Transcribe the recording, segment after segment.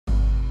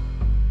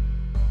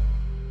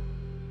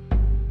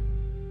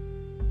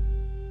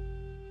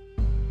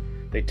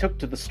They took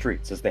to the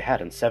streets as they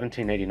had in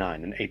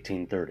 1789 and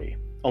 1830,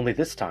 only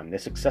this time they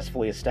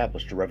successfully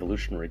established a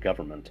revolutionary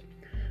government.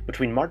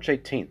 Between March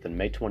 18th and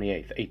May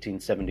 28,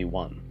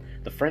 1871,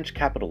 the French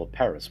capital of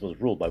Paris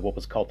was ruled by what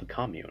was called the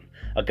Commune,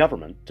 a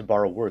government, to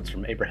borrow words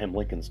from Abraham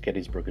Lincoln's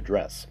Gettysburg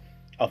Address,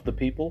 of the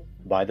people,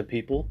 by the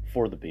people,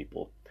 for the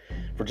people.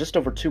 For just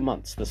over 2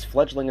 months, this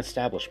fledgling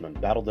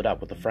establishment battled it out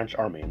with the French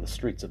army in the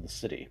streets of the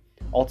city,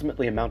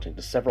 ultimately amounting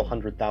to several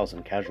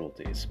 100,000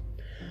 casualties.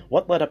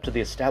 What led up to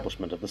the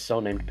establishment of the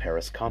so-named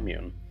Paris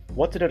Commune?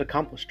 What did it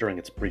accomplish during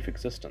its brief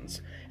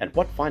existence? And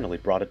what finally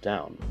brought it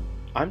down?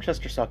 I'm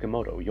Chester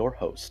Sakamoto, your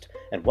host,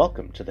 and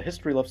welcome to the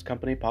History Loves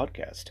Company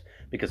podcast,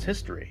 because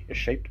history is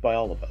shaped by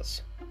all of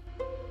us.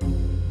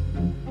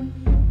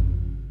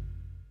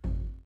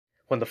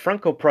 When the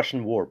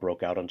Franco-Prussian War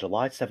broke out on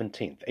July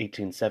 17,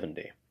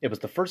 1870, it was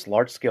the first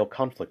large-scale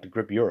conflict to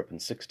grip Europe in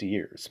 60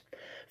 years.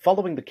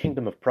 Following the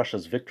Kingdom of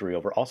Prussia's victory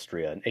over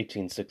Austria in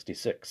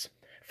 1866,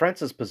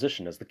 France's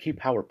position as the key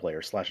power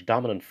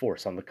player/dominant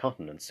force on the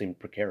continent seemed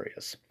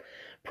precarious.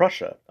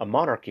 Prussia, a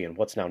monarchy in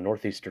what's now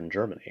northeastern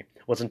Germany,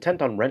 was intent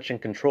on wrenching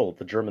control of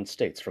the German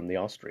states from the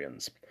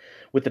Austrians.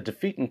 With the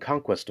defeat and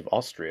conquest of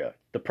Austria,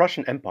 the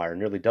Prussian Empire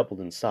nearly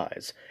doubled in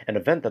size, an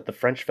event that the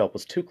French felt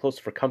was too close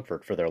for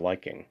comfort for their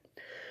liking.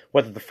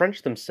 Whether the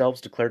French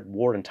themselves declared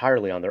war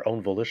entirely on their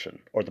own volition,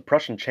 or the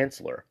Prussian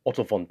Chancellor,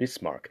 Otto von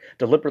Bismarck,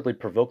 deliberately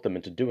provoked them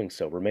into doing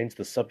so remains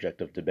the subject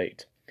of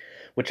debate.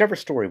 Whichever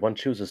story one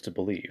chooses to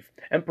believe,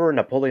 Emperor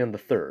Napoleon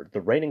III,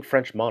 the reigning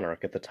French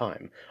monarch at the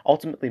time,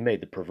 ultimately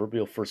made the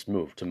proverbial first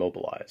move to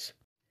mobilize.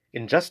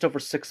 In just over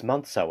 6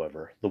 months,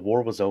 however, the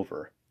war was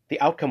over. The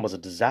outcome was a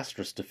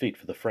disastrous defeat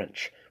for the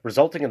French,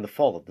 resulting in the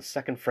fall of the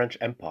Second French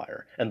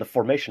Empire and the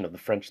formation of the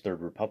French Third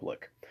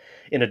Republic.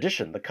 In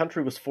addition, the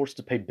country was forced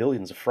to pay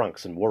billions of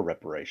francs in war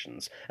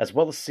reparations, as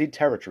well as cede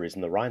territories in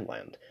the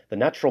Rhineland, the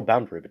natural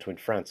boundary between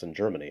France and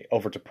Germany,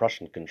 over to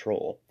Prussian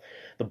control.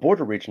 The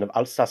border region of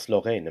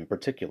Alsace-Lorraine in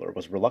particular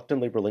was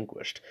reluctantly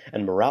relinquished,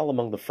 and morale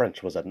among the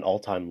French was at an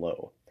all-time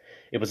low.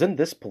 It was in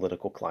this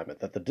political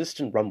climate that the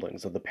distant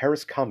rumblings of the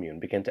Paris Commune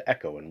began to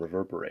echo and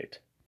reverberate.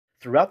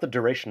 Throughout the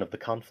duration of the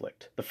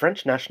conflict, the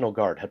French National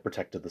Guard had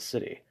protected the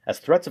city, as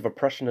threats of a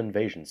Prussian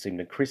invasion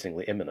seemed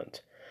increasingly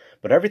imminent.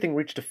 But everything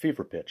reached a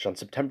fever pitch on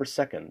September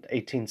 2,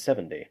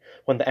 1870,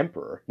 when the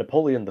Emperor,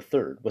 Napoleon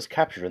III, was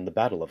captured in the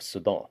Battle of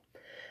Sedan.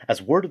 As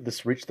word of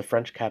this reached the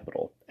French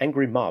capital,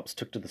 angry mobs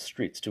took to the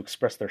streets to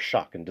express their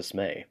shock and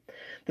dismay.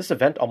 This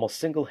event almost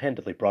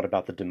single-handedly brought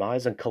about the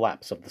demise and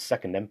collapse of the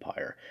Second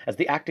Empire, as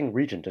the acting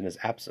regent in his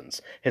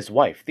absence, his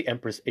wife, the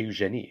Empress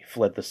Eugénie,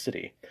 fled the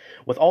city.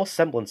 With all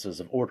semblances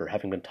of order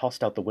having been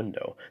tossed out the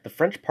window, the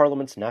French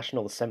Parliament's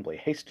National Assembly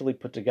hastily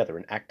put together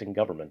an acting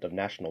government of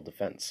national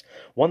defense,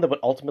 one that would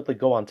ultimately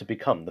go on to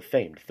become the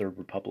famed Third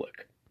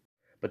Republic.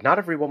 But not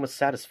everyone was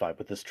satisfied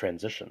with this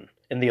transition.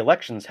 In the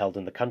elections held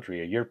in the country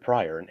a year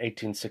prior, in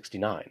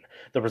 1869,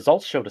 the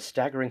results showed a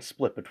staggering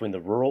split between the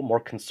rural,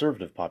 more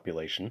conservative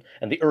population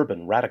and the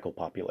urban, radical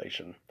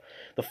population.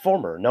 The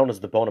former, known as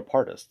the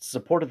Bonapartists,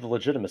 supported the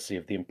legitimacy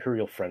of the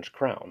imperial French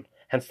crown,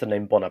 hence the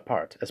name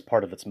Bonaparte as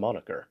part of its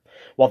moniker,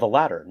 while the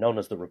latter, known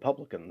as the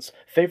Republicans,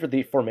 favored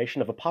the formation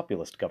of a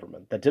populist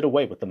government that did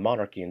away with the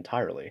monarchy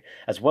entirely,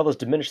 as well as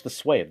diminished the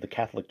sway of the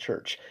Catholic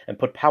Church and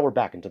put power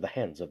back into the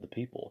hands of the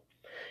people.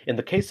 In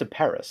the case of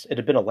Paris, it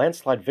had been a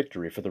landslide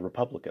victory for the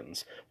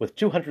Republicans, with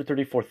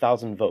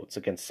 234,000 votes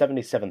against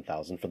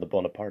 77,000 for the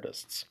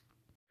Bonapartists.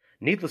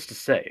 Needless to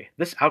say,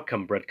 this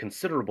outcome bred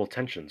considerable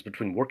tensions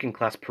between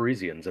working-class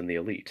Parisians and the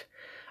elite.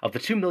 Of the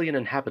 2 million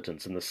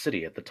inhabitants in the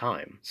city at the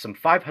time, some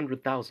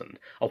 500,000,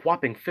 a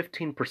whopping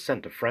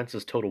 15% of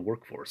France's total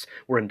workforce,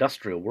 were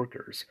industrial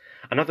workers.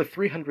 Another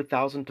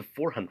 300,000 to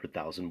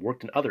 400,000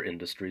 worked in other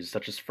industries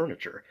such as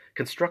furniture,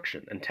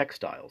 construction, and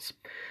textiles.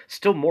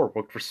 Still more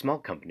worked for small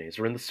companies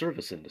or in the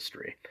service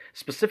industry,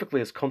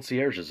 specifically as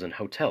concierges in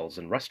hotels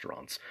and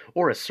restaurants,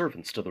 or as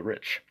servants to the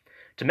rich.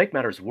 To make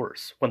matters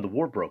worse, when the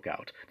war broke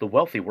out, the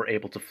wealthy were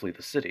able to flee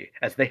the city,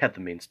 as they had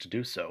the means to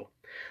do so.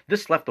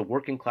 This left the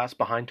working class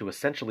behind to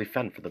essentially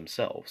fend for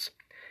themselves.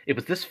 It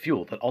was this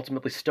fuel that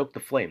ultimately stoked the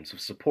flames of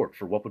support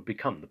for what would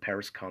become the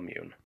Paris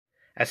Commune.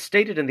 As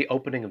stated in the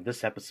opening of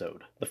this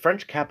episode, the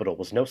French capital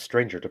was no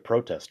stranger to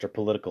protest or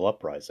political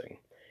uprising.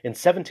 In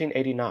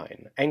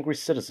 1789, angry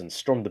citizens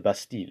stormed the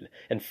Bastille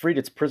and freed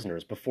its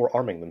prisoners before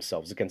arming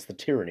themselves against the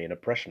tyranny and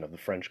oppression of the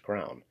French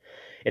crown.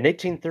 In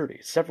 1830,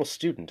 several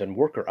student and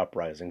worker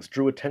uprisings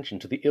drew attention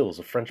to the ills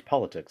of French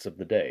politics of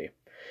the day.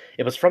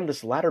 It was from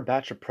this latter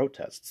batch of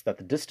protests that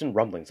the distant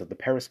rumblings of the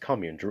Paris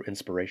Commune drew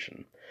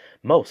inspiration.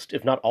 Most,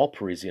 if not all,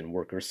 Parisian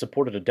workers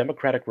supported a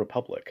democratic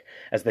republic,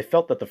 as they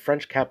felt that the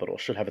French capital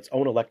should have its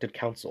own elected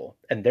council,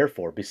 and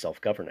therefore be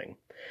self-governing.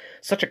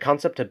 Such a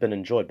concept had been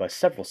enjoyed by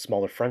several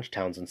smaller French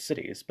towns and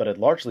cities, but had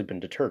largely been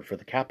deterred for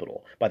the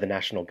capital by the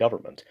national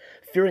government,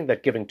 fearing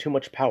that giving too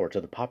much power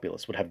to the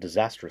populace would have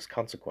disastrous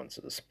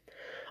consequences.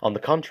 On the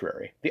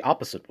contrary, the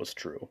opposite was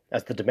true,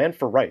 as the demand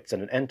for rights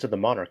and an end to the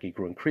monarchy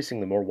grew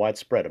increasingly more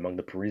widespread among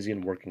the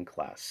Parisian working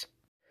class.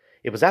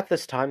 It was at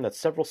this time that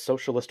several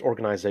socialist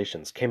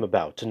organizations came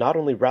about to not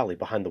only rally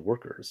behind the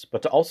workers,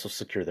 but to also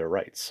secure their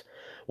rights.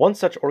 One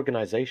such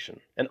organization,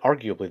 and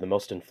arguably the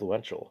most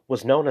influential,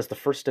 was known as the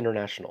First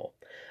International.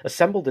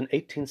 Assembled in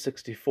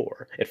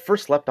 1864, it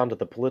first leapt onto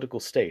the political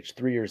stage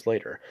 3 years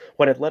later,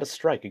 when it led a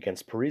strike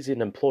against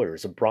Parisian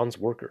employers of bronze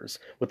workers,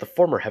 with the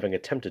former having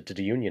attempted to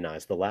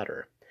deunionize the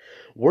latter.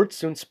 Word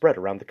soon spread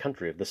around the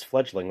country of this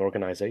fledgling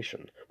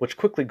organization, which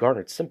quickly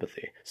garnered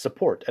sympathy,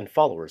 support, and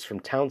followers from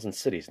towns and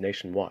cities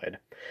nationwide.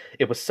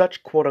 It was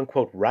such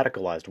quote-unquote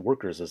radicalized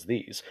workers as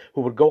these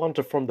who would go on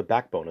to form the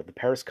backbone of the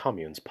Paris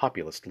Commune's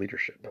populist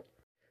leadership.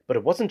 But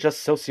it wasn't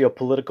just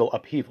socio-political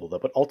upheaval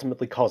that would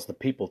ultimately cause the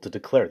people to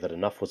declare that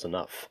enough was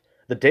enough.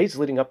 The days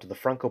leading up to the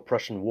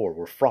Franco-Prussian War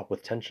were fraught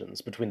with tensions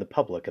between the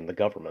public and the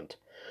government.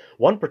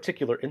 One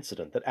particular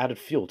incident that added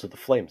fuel to the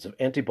flames of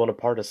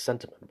anti-Bonapartist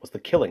sentiment was the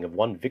killing of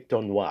one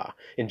Victor Noir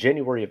in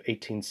January of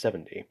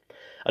 1870.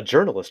 A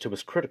journalist who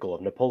was critical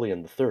of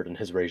Napoleon III and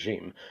his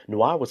regime,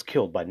 Noir was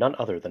killed by none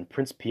other than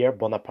Prince Pierre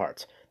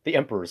Bonaparte, the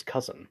emperor's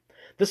cousin.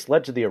 This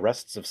led to the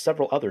arrests of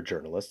several other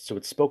journalists who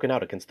had spoken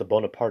out against the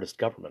Bonapartist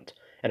government,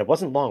 and it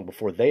wasn't long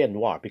before they and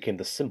Noir became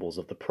the symbols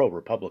of the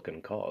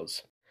pro-Republican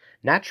cause.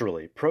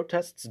 Naturally,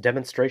 protests,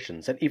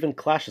 demonstrations, and even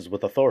clashes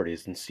with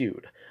authorities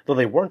ensued, though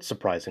they weren't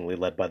surprisingly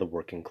led by the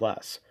working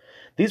class.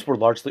 These were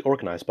largely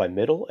organized by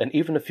middle and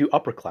even a few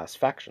upper-class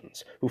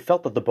factions, who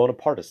felt that the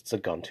Bonapartists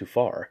had gone too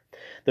far.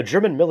 The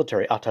German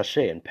military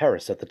attaché in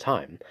Paris at the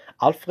time,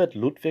 Alfred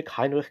Ludwig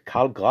Heinrich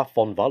Karl Graf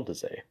von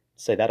Waldersee,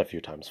 say that a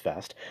few times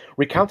fast,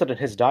 recounted in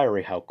his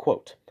diary how,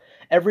 quote,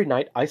 "Every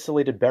night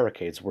isolated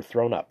barricades were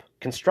thrown up,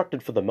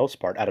 constructed for the most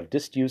part out of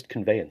disused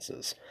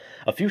conveyances.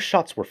 A few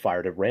shots were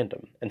fired at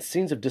random, and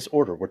scenes of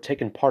disorder were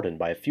taken part in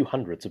by a few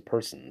hundreds of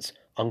persons."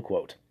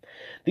 Unquote.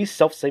 These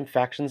selfsame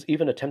factions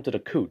even attempted a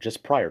coup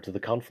just prior to the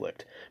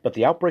conflict, but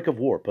the outbreak of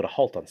war put a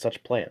halt on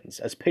such plans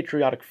as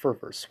patriotic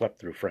fervor swept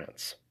through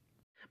France.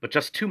 But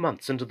just 2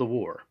 months into the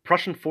war,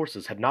 Prussian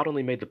forces had not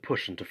only made the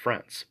push into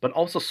France, but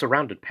also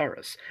surrounded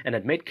Paris, and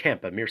had made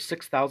camp a mere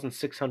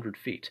 6,600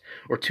 feet,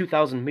 or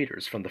 2,000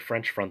 meters from the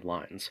French front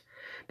lines.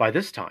 By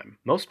this time,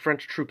 most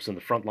French troops in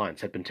the front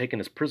lines had been taken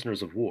as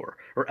prisoners of war,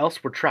 or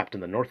else were trapped in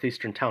the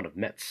northeastern town of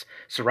Metz,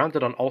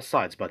 surrounded on all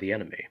sides by the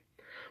enemy.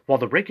 While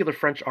the regular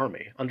French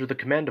army, under the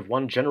command of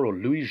one General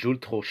Louis-Jules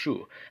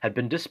Trochu, had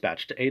been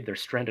dispatched to aid their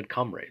stranded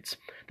comrades,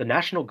 the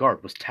National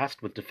Guard was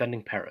tasked with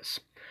defending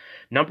Paris.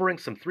 Numbering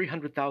some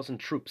 300,000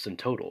 troops in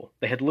total,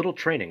 they had little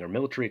training or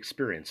military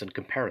experience in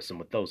comparison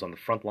with those on the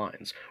front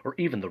lines, or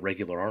even the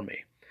regular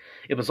army.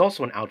 It was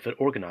also an outfit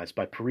organized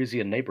by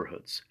Parisian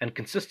neighborhoods, and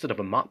consisted of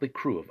a motley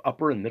crew of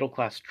upper and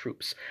middle-class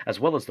troops, as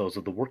well as those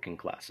of the working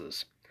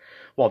classes.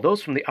 While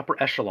those from the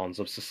upper echelons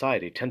of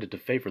society tended to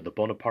favor the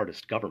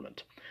Bonapartist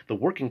government, the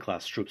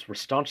working-class troops were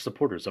staunch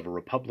supporters of a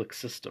republic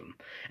system,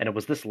 and it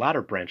was this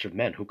latter branch of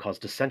men who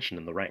caused dissension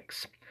in the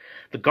ranks.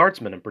 The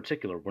guardsmen in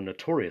particular were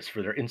notorious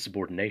for their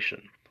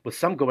insubordination, with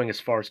some going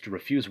as far as to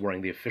refuse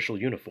wearing the official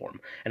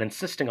uniform and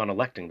insisting on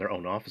electing their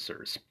own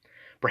officers.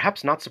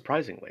 Perhaps not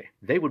surprisingly,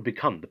 they would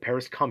become the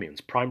Paris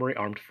Commune's primary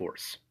armed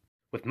force.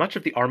 With much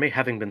of the army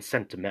having been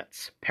sent to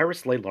Metz,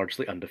 Paris lay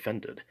largely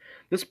undefended.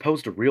 This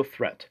posed a real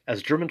threat,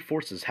 as German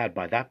forces had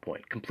by that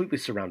point completely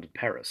surrounded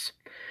Paris.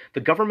 The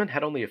government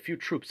had only a few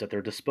troops at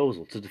their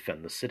disposal to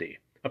defend the city,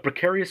 a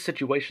precarious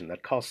situation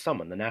that caused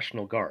some in the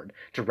National Guard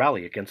to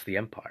rally against the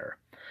Empire.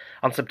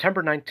 On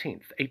September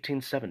 19,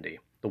 1870,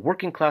 the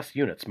working-class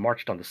units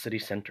marched on the city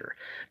center,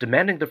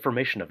 demanding the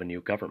formation of a new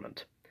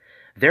government.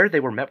 There they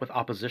were met with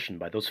opposition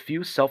by those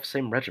few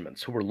selfsame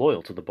regiments who were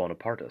loyal to the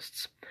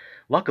Bonapartists.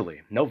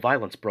 Luckily, no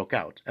violence broke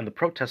out, and the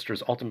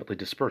protesters ultimately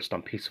dispersed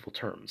on peaceful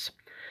terms.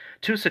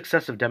 2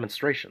 successive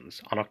demonstrations,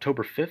 on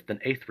October 5th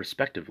and 8th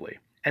respectively,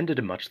 ended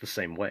in much the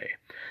same way,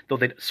 though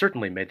they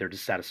certainly made their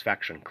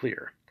dissatisfaction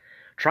clear.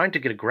 Trying to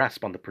get a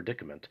grasp on the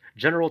predicament,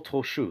 General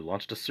Trochu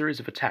launched a series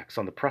of attacks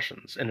on the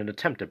Prussians in an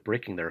attempt at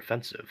breaking their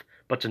offensive,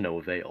 but to no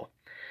avail.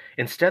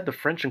 Instead, the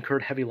French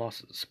incurred heavy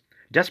losses.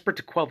 Desperate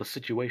to quell the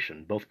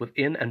situation, both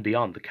within and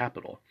beyond the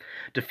capital,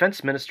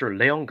 Defense Minister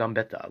Léon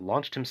Gambetta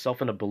launched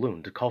himself in a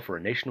balloon to call for a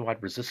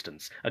nationwide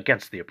resistance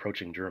against the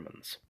approaching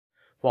Germans.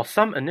 While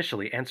some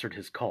initially answered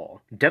his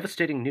call,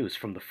 devastating news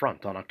from the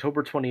front on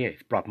October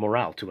 28th brought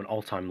morale to an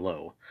all-time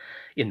low.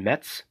 In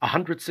Metz,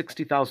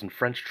 160,000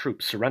 French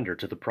troops surrendered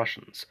to the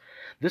Prussians.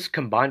 This,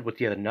 combined with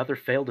yet another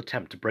failed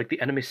attempt to break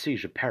the enemy's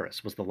siege of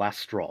Paris, was the last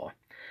straw.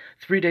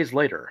 3 days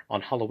later,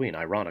 on Halloween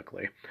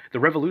ironically, the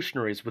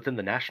revolutionaries within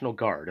the National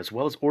Guard as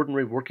well as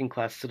ordinary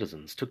working-class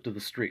citizens took to the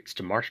streets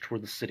to march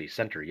toward the city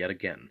center yet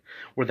again,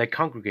 where they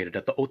congregated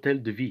at the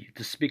Hôtel de Ville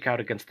to speak out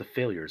against the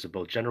failures of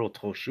both General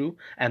Trochu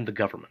and the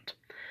government.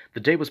 The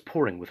day was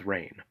pouring with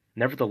rain.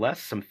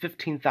 Nevertheless, some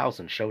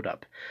 15,000 showed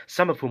up,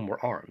 some of whom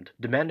were armed,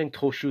 demanding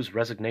Trochu's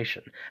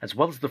resignation as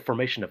well as the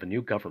formation of a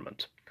new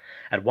government.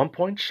 At one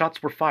point,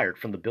 shots were fired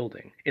from the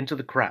building, into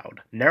the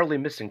crowd, narrowly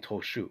missing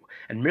Trochu,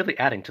 and merely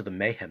adding to the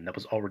mayhem that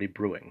was already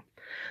brewing.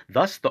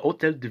 Thus, the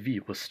Hôtel de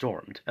Ville was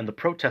stormed, and the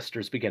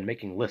protesters began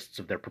making lists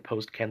of their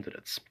proposed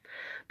candidates.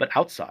 But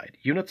outside,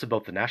 units of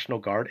both the National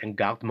Guard and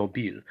Garde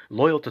Mobile,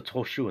 loyal to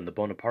Trochu and the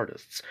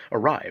Bonapartists,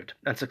 arrived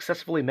and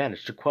successfully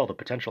managed to quell the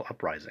potential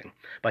uprising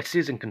by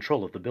seizing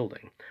control of the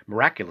building,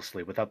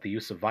 miraculously without the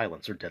use of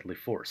violence or deadly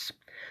force.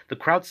 The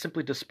crowd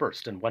simply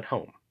dispersed and went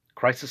home.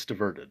 Crisis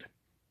diverted.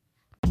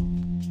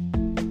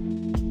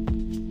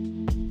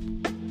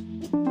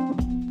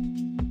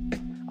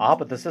 Ah,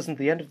 but this isn't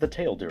the end of the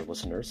tale, dear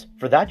listeners.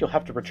 For that, you'll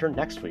have to return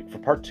next week for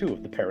part 2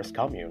 of the Paris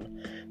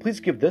Commune. Please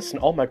give this and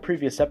all my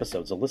previous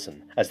episodes a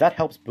listen, as that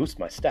helps boost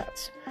my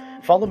stats.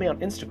 Follow me on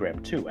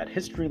Instagram, too, at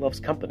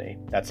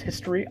HistoryLovesCompany. That's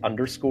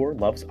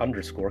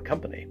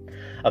history_loves_company.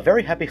 A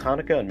very happy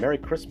Hanukkah and Merry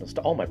Christmas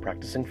to all my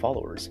practicing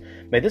followers.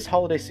 May this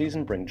holiday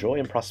season bring joy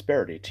and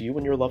prosperity to you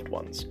and your loved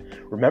ones.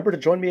 Remember to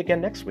join me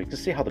again next week to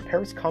see how the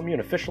Paris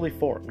Commune officially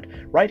formed,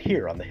 right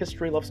here on the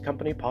History Loves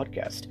Company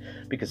podcast,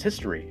 because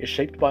history is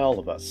shaped by all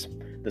of us.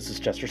 This is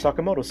Chester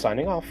Sakamoto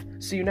signing off.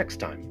 See you next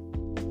time.